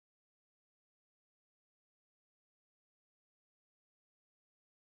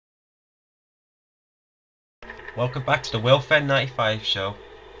Welcome back to the Welfare 95 show.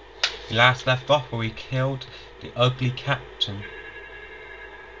 We last left off where we killed the ugly captain.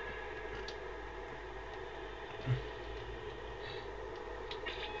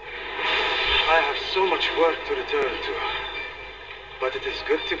 I have so much work to return to, but it is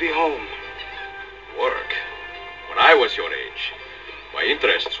good to be home. Work? When I was your age, my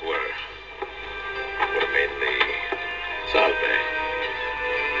interests were mainly salve.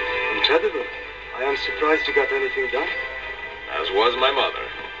 Incredible. I am surprised you got anything done. As was my mother.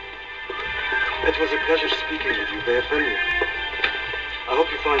 It was a pleasure speaking with you, Beefenia. I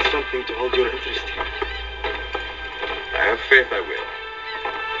hope you find something to hold your interest here. I have faith I will.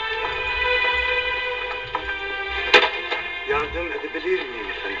 Yardım edebilir miyim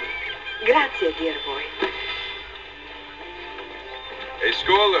efendim? Grazie, dear boy. A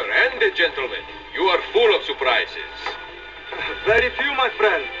scholar and a gentleman, you are full of surprises. Very few, my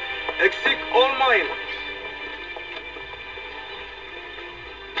friend. Eksik olmayın.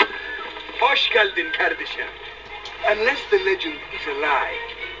 Hoş geldin kardeşim. Unless the legend is a lie,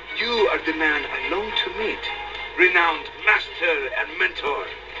 you are the man I long to meet. Renowned master and mentor.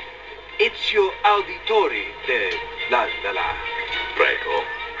 Ezio Auditori de la. Prego.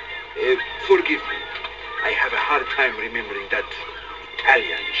 Forgive me. I have a hard time remembering that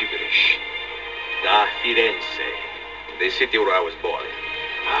Italian gibberish. Da Firenze, the city where I was born.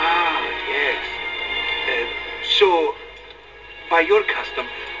 Ah, yes. So, by your custom,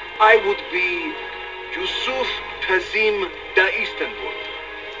 I would be Yusuf Kazim da Istanbul.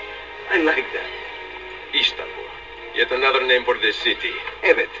 I like that. Istanbul. Yet another name for this city.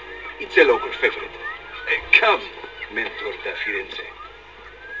 Evet, it's a local favorite. Come, Mentor da Firenze.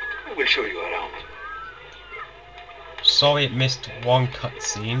 I will show you around. Sorry it missed one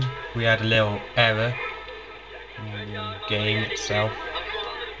cutscene. We had a little error in the game itself.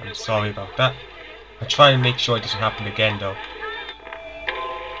 I'm sorry about that. I'll try and make sure it doesn't happen again though.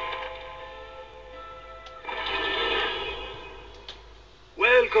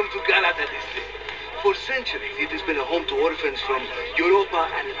 Welcome to Galata district. For centuries, it has been a home to orphans from Europa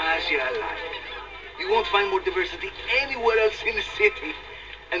and Asia alike. You won't find more diversity anywhere else in the city.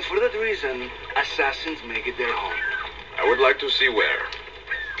 And for that reason, assassins make it their home. I would like to see where.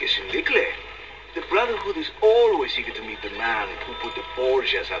 Kesinlikle. The Brotherhood is always eager to meet the man who put the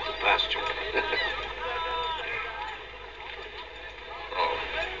Borgias out to pasture. Oh,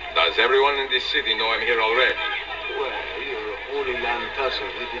 does everyone in this city know I'm here already? Well, your Holy Land tussle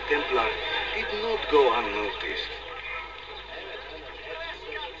with the Templar did not go unnoticed.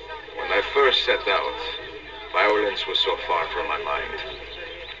 When I first set out, violence was so far from my mind.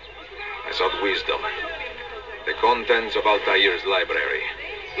 I sought wisdom, the contents of Altair's library.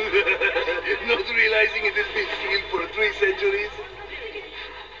 Not realizing it has been sealed for 3 centuries?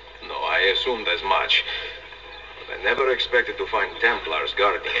 No, I assumed as much, but I never expected to find Templars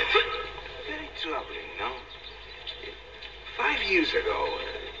guarding it. Very troubling, no? 5 years ago,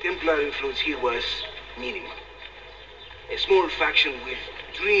 Templar influence here was minimal. A small faction with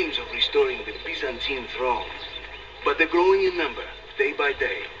dreams of restoring the Byzantine throne. But they're growing in number, day by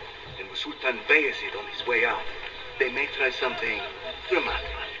day. And with Sultan Bayezid on his way out, they may try something dramatic.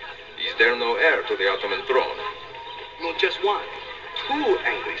 Is there no heir to the Ottoman throne? Not just one, 2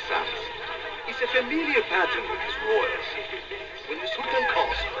 angry sons. It's a familiar pattern with his royals. When the Sultan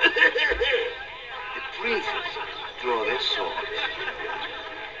calls, the princes draw their swords.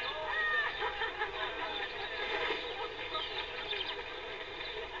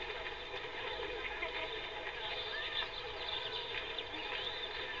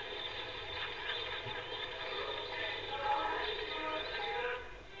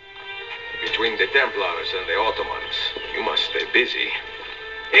 Between the Templars and the Ottomans, you must stay busy.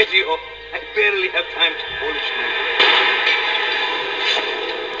 Ezio, I barely have time to polish my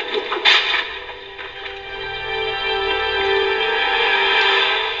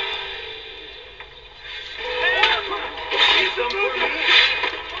See some for me?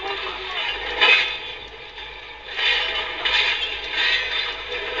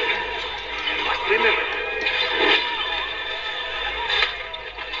 You must remember that.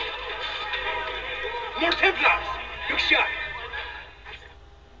 More Templars! Look sharp!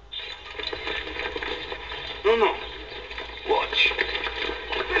 No. Watch.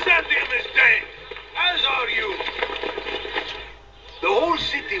 Byzantium is dead, as are you. The whole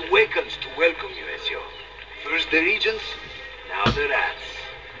city wakens to welcome you, Ezio. First the regents, now the rats.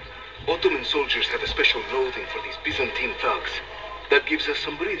 Ottoman soldiers have a special loathing for these Byzantine thugs. That gives us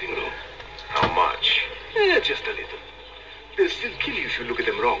some breathing room. How much? Just a little. They'll still kill you if you look at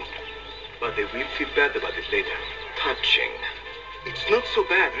them wrong. But they will feel bad about it later. Touching. It's not so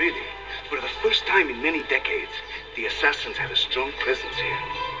bad, really. For the first time in many decades, the assassins had a strong presence here.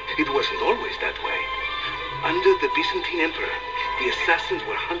 It wasn't always that way. Under the Byzantine Emperor, the assassins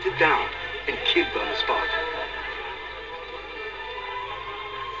were hunted down and killed on the spot.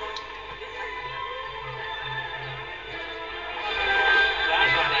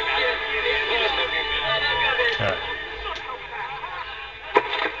 Yeah.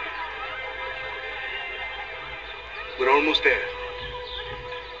 We're almost there.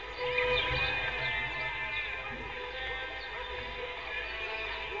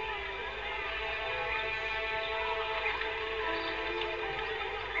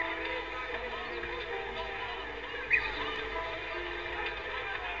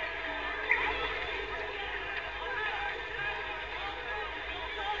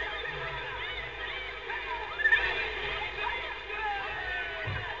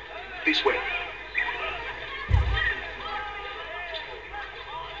 This way.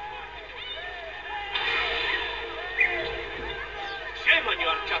 Shame on you,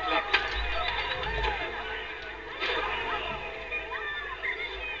 Archatla.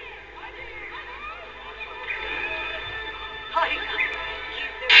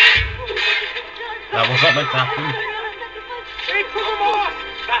 That was not meant to happen. Make for the mosque!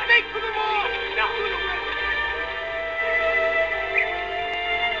 Make for the mosque! Now,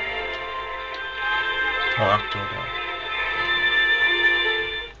 Oh, after that.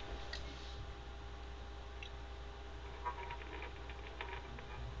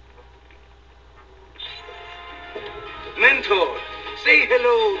 Mentor, say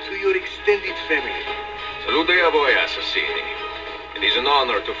hello to your extended family. Salute a voi, assassini. It is an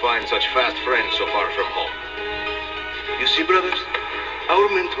honor to find such fast friends so far from home. You see, brothers, our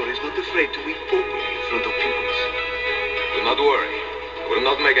mentor is not afraid to weep openly in front of pupils. Do not worry. I will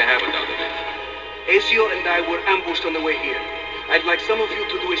not make a habit out of it. Ezio and I were ambushed on the way here. I'd like some of you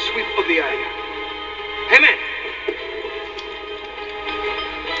to do a sweep of the area. Hey, men!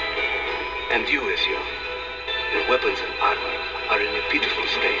 And you, Ezio. Your weapons and armor are in a pitiful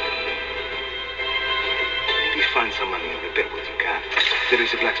state. Maybe find some money and repair what you can. There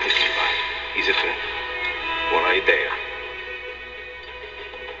is a blacksmith nearby. He's a friend. Buona idea.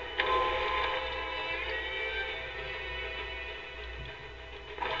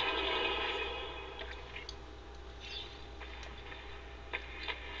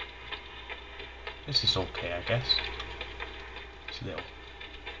 This is okay, I guess. It's little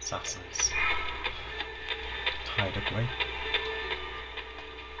assassins. Tied away.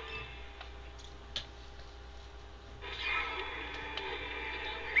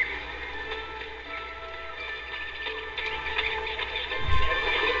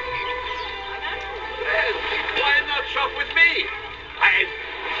 Why not shop with me?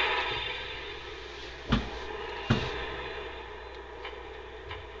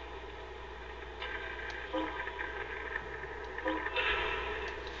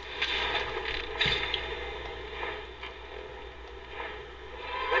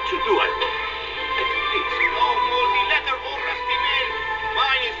 what you do, I will. Please. No more the letter or rusty man.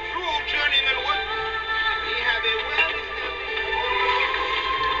 Mine is true journeyman work. We have a well.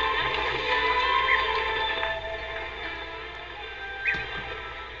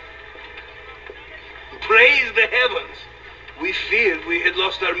 Praise the heavens! We feared we had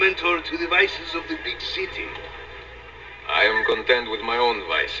lost our mentor to the vices of the big city. I am content with my own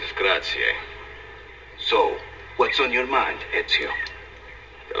vices, grazie. So, what's on your mind, Ezio?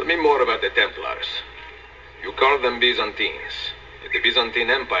 Tell me more about the Templars. You call them Byzantines. Yet the Byzantine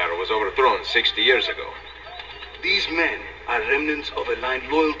Empire was overthrown 60 years ago. These men are remnants of a line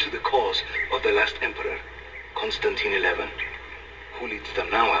loyal to the cause of the last emperor, Constantine XI. Who leads them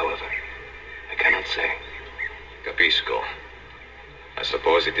now, however, I cannot say. Capisco. I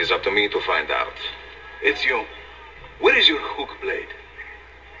suppose it is up to me to find out. Ezio, where is your hook blade?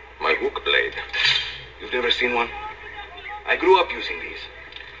 My hook blade. You've never seen one? I grew up using these.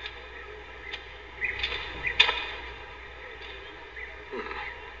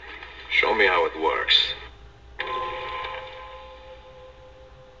 Show me how it works.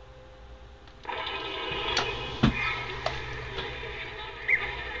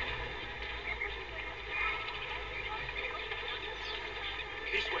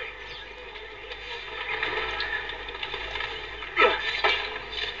 This way.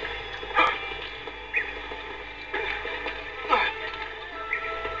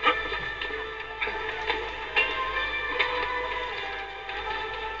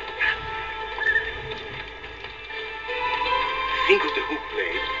 Think of the hook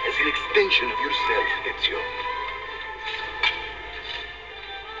blade as an extension of yourself, Ezio.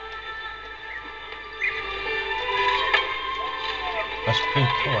 That's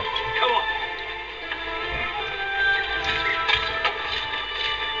pretty cool, actually. Come on.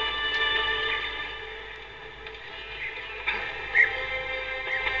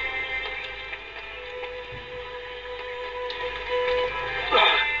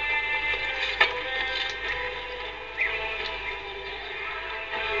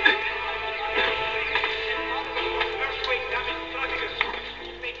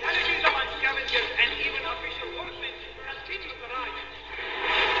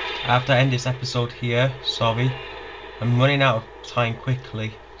 I have to end this episode here, sorry. I'm running out of time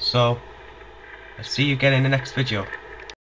quickly, so I'll see you again in the next video.